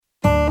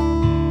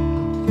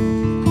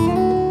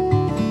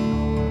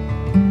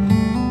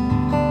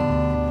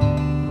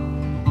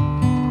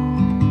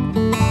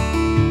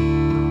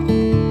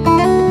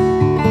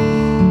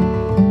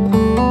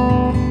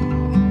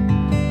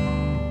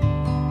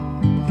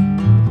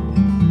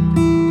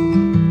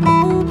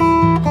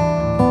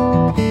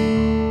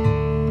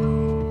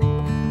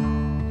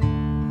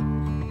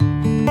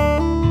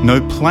No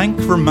plank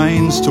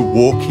remains to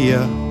walk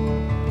here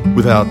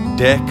without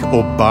deck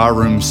or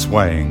barroom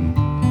swaying,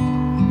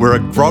 where a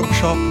grog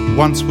shop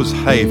once was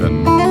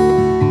haven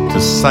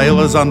to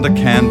sailors under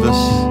canvas,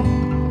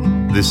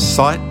 this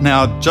site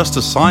now just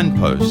a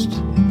signpost,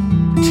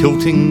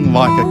 tilting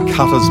like a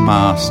cutter's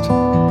mast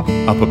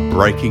up a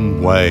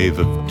breaking wave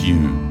of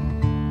dune.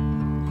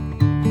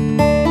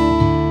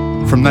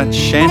 From that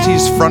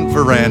shanty's front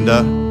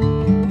veranda,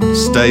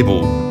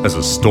 stable as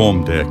a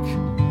storm deck,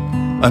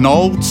 an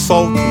old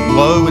salt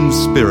low in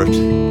spirit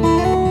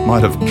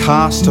might have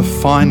cast a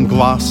fine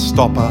glass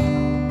stopper,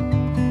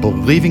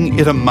 believing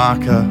it a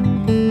marker,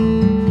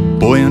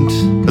 buoyant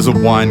as a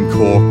wine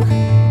cork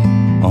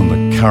on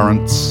the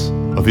currents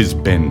of his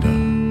bender.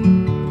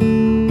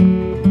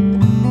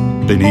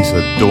 Beneath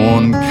a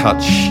dawn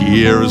cut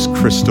sheer as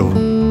crystal,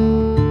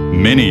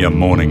 many a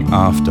morning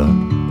after,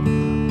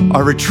 I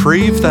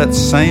retrieve that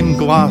same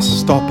glass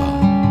stopper,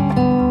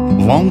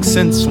 long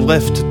since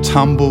left to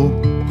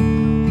tumble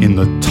in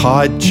the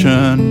tide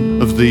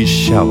churn of these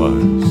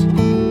shallows,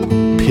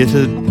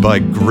 pitted by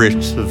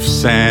grit of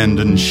sand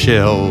and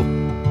shell,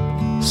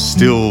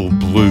 still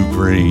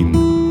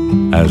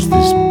blue-green as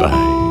this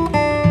bay.